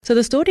So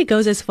the story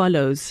goes as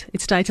follows.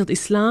 It's titled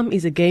Islam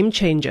is a Game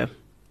Changer.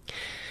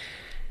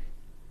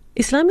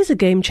 Islam is a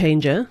game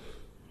changer.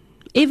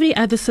 Every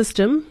other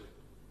system,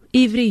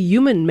 every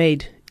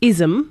human-made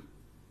ism,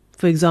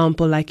 for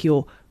example, like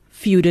your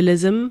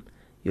feudalism,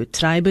 your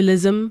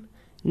tribalism,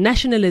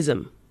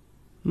 nationalism,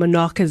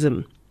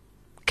 monarchism,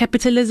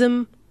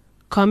 capitalism,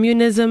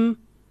 communism,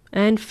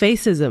 and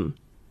fascism,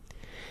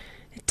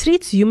 it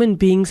treats human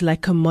beings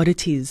like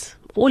commodities,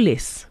 or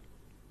less.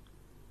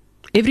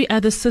 Every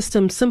other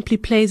system simply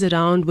plays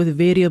around with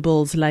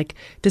variables like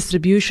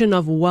distribution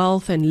of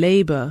wealth and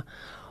labor,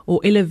 or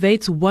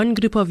elevates one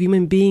group of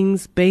human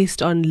beings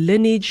based on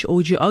lineage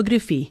or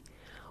geography,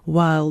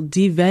 while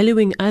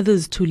devaluing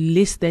others to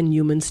less than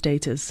human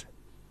status.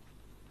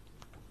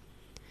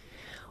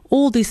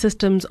 All these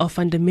systems are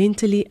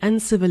fundamentally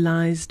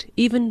uncivilized,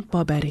 even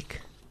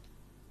barbaric.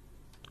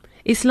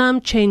 Islam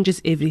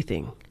changes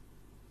everything.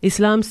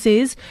 Islam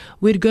says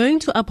we're going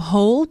to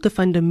uphold the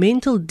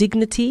fundamental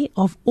dignity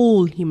of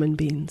all human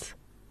beings.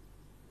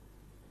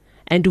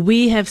 And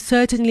we have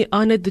certainly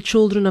honored the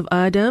children of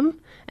Adam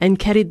and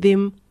carried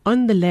them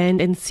on the land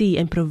and sea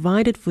and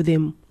provided for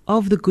them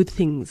of the good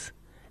things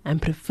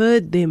and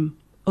preferred them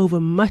over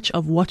much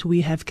of what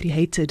we have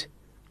created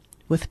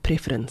with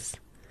preference.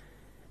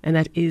 And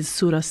that is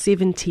Surah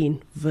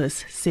 17,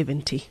 verse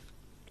 70.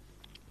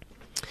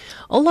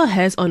 Allah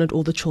has honored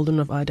all the children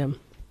of Adam.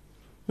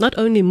 Not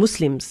only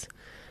Muslims,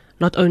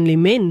 not only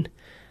men,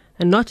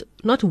 and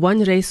not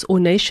one race or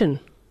nation,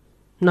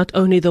 not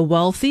only the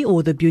wealthy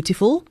or the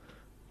beautiful,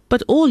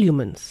 but all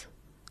humans.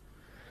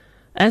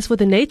 As for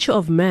the nature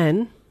of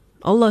man,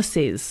 Allah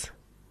says,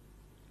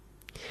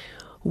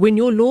 "When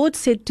your Lord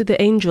said to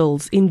the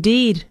angels,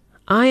 'Indeed,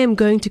 I am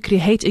going to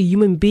create a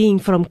human being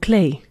from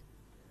clay.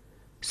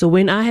 So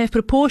when I have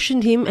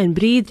proportioned him and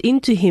breathed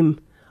into him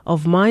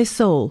of my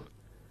soul,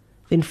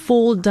 then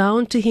fall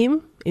down to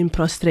him in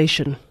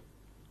prostration.'"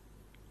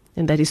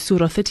 And that is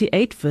Surah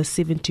 38, verse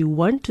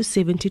 71 to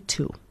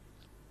 72.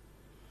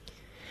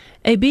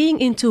 A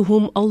being into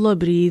whom Allah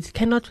breathed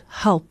cannot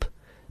help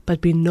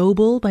but be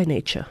noble by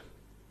nature.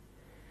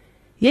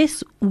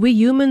 Yes, we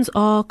humans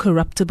are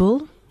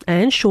corruptible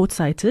and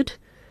short-sighted,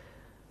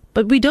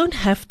 but we don't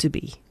have to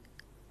be.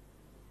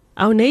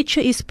 Our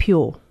nature is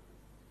pure.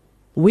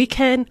 We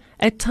can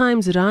at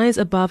times rise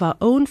above our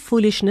own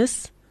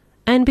foolishness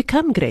and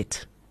become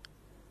great.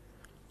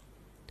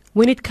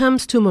 When it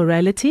comes to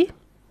morality,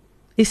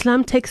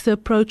 Islam takes the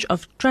approach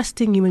of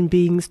trusting human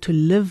beings to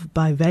live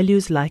by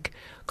values like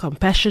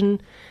compassion,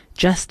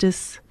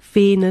 justice,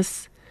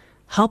 fairness,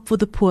 help for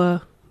the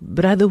poor,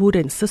 brotherhood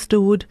and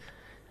sisterhood,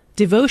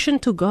 devotion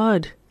to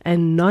God,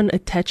 and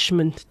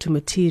non-attachment to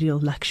material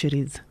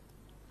luxuries.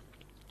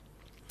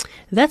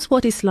 That's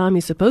what Islam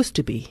is supposed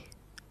to be.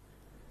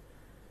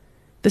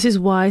 This is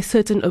why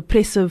certain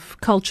oppressive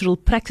cultural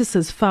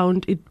practices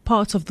found in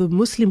parts of the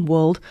Muslim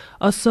world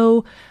are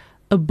so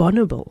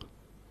abominable.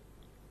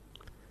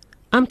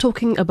 I'm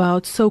talking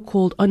about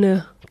so-called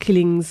honor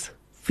killings,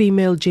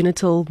 female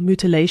genital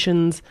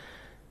mutilations,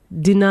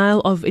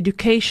 denial of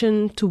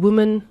education to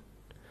women,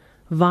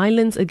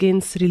 violence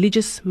against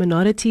religious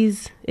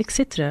minorities,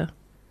 etc.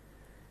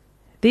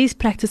 These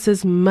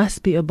practices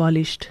must be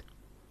abolished.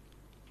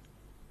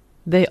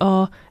 They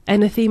are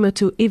anathema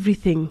to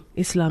everything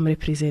Islam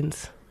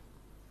represents.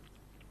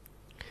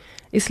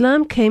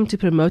 Islam came to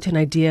promote an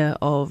idea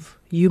of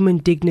human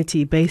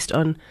dignity based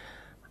on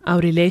our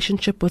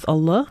relationship with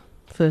Allah,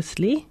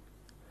 firstly.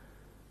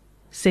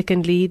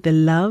 Secondly, the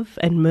love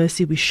and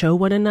mercy we show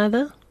one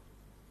another.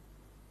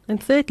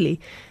 And thirdly,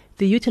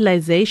 the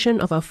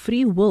utilization of our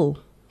free will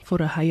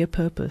for a higher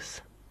purpose.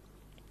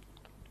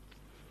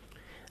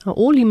 Now,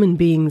 all human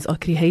beings are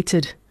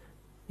created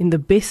in the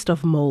best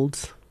of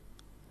molds.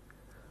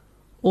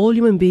 All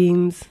human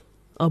beings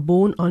are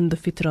born on the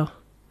fitrah,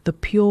 the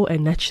pure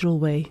and natural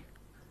way,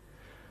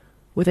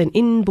 with an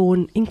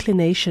inborn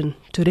inclination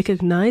to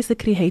recognize the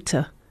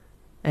Creator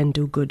and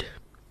do good.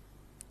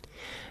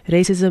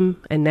 Racism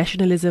and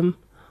nationalism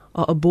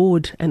are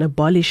abhorred and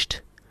abolished.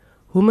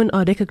 Women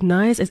are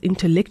recognized as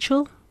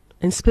intellectual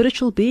and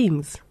spiritual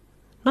beings,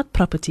 not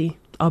property,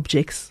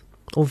 objects,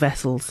 or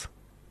vassals.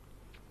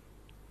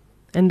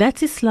 And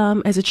that's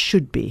Islam as it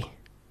should be.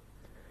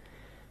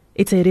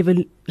 It's a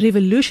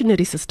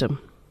revolutionary system.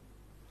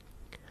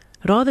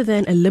 Rather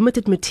than a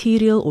limited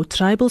material or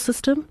tribal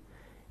system,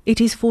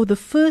 it is for the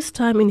first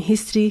time in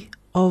history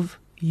of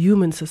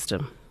human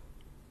system.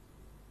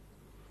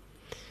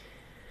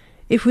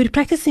 If we're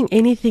practicing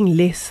anything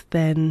less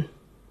than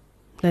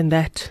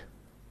that,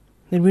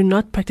 then we're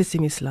not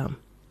practicing Islam.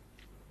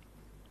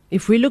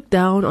 If we look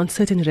down on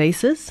certain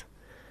races,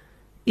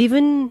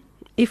 even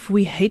if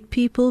we hate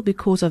people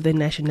because of their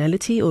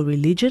nationality or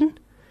religion,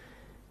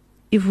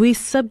 if we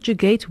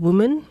subjugate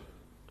women,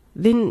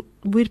 then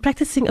we're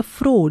practicing a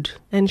fraud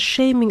and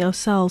shaming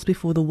ourselves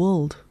before the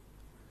world.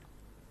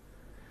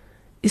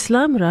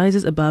 Islam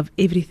rises above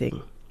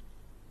everything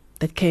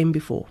that came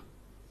before.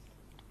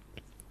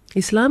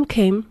 Islam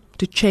came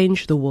to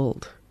change the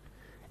world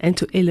and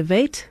to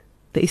elevate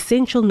the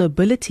essential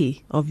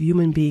nobility of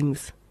human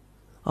beings,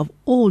 of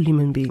all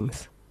human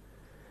beings.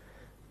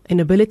 A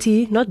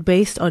nobility not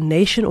based on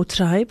nation or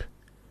tribe,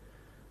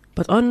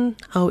 but on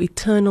our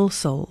eternal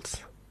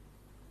souls.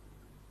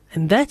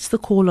 And that's the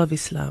call of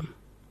Islam.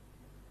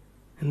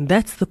 And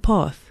that's the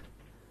path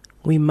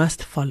we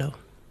must follow.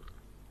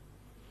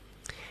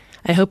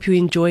 I hope you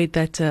enjoyed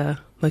that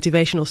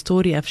motivational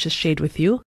story I've just shared with you.